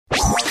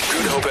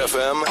Hope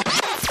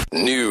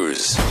FM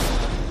News.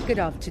 Good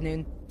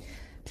afternoon.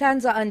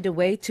 Plans are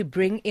underway to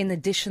bring in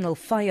additional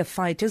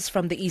firefighters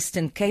from the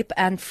Eastern Cape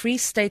and Free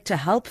State to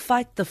help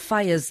fight the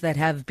fires that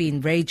have been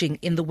raging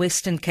in the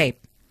Western Cape.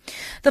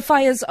 The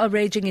fires are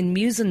raging in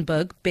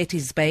Muizenberg,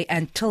 Bay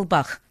and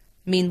Tulbagh.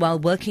 Meanwhile,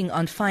 working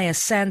on fire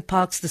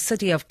SANPARKS, the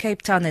city of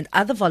Cape Town and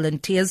other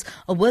volunteers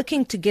are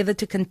working together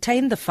to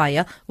contain the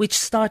fire, which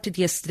started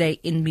yesterday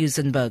in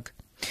Muizenberg.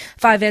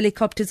 5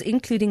 helicopters,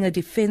 including a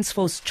Defence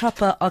Force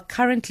chopper, are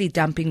currently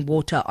dumping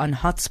water on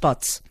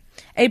hotspots.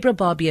 Abra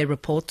Barbier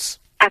reports.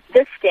 At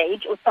this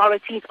stage,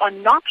 authorities are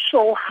not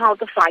sure how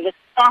the fire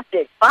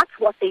started, but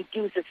what they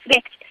do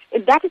suspect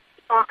is that it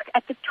sparked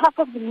at the top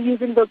of the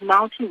Muizenberg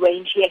mountain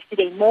range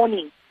yesterday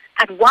morning.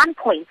 At one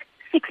point,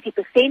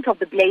 60% of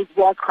the blaze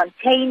was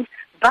contained,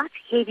 but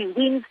heavy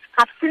winds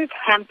have since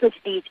hampered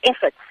these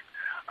efforts.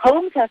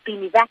 Homes have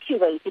been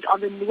evacuated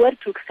on the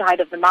Muizenberg side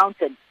of the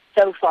mountain.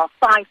 So far,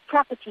 5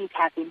 properties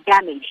have been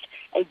damaged.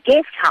 A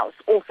guest house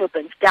also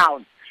burnt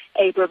down.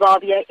 Abra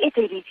Barbier,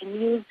 SABC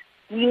News,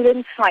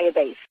 Newlands Fire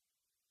Base.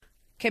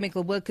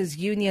 Chemical Workers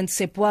Union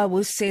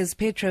Sepwawu says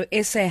Petro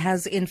SA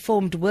has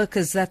informed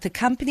workers that the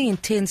company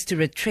intends to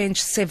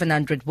retrench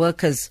 700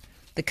 workers.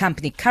 The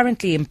company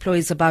currently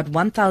employs about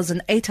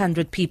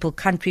 1,800 people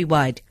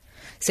countrywide.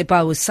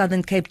 Sepwawu's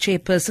Southern Cape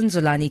chairperson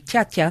Zolani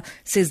Tyatya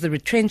says the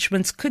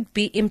retrenchments could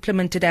be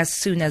implemented as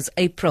soon as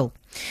April.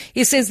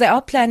 He says they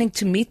are planning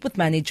to meet with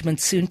management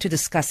soon to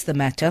discuss the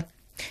matter.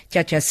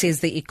 Tyatya says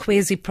the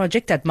Ikwezi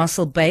project at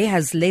Mussel Bay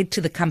has led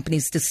to the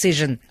company's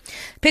decision.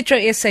 Petro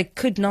SA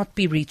could not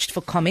be reached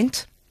for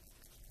comment.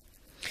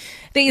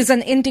 There is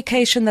an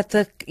indication that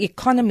the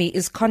economy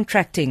is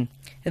contracting.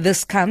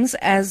 This comes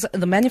as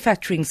the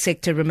manufacturing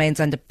sector remains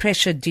under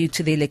pressure due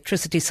to the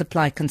electricity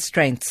supply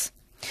constraints.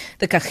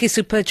 The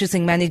Kagiso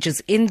Purchasing Managers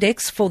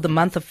Index for the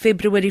month of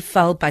February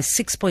fell by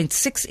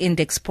 6.6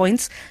 index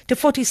points to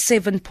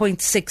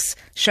 47.6,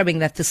 showing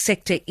that the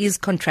sector is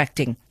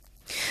contracting.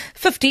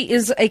 50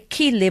 is a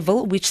key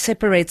level which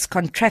separates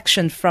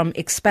contraction from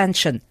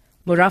expansion.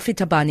 Murafi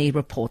Tabani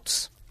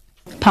reports.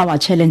 Power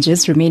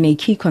challenges remain a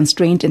key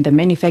constraint in the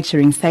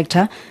manufacturing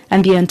sector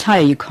and the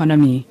entire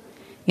economy.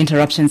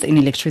 Interruptions in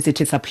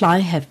electricity supply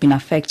have been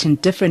affecting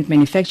different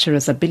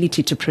manufacturers'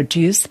 ability to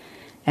produce,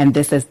 and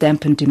this has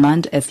dampened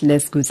demand as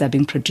less goods are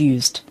being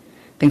produced.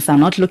 Things are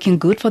not looking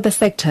good for the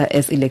sector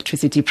as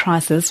electricity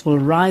prices will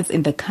rise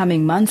in the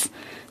coming months,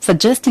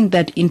 suggesting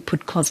that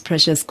input cost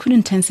pressures could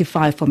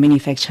intensify for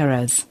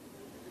manufacturers.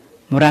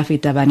 Murafi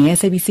Tabani,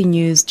 SABC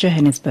News,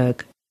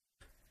 Johannesburg.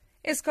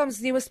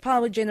 Eskom's newest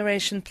power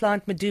generation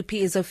plant, Medupi,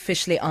 is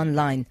officially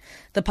online.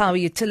 The power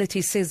utility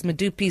says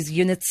Medupi's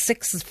Unit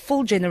 6's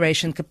full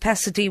generation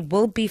capacity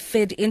will be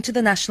fed into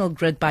the national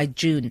grid by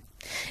June.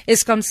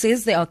 Eskom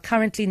says there are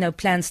currently no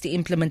plans to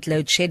implement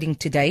load shedding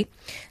today.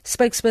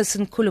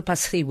 Spokesperson Khulu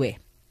Pasriwe.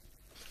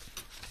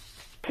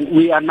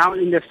 We are now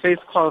in the phase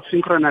called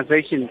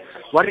synchronization.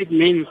 What it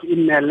means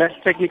in a less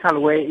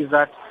technical way is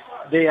that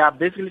they are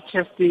basically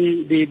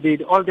testing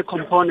all the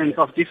components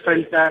of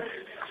different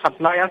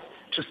suppliers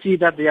to see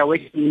that they are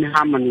working in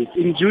harmony.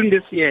 In June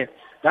this year,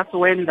 that's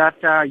when that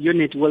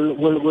unit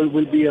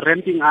will be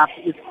ramping up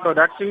its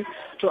production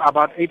to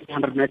about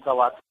 800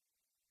 megawatts.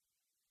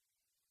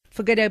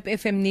 For Good Hope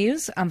FM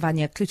News, I'm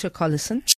Vanya Kluter-Collison.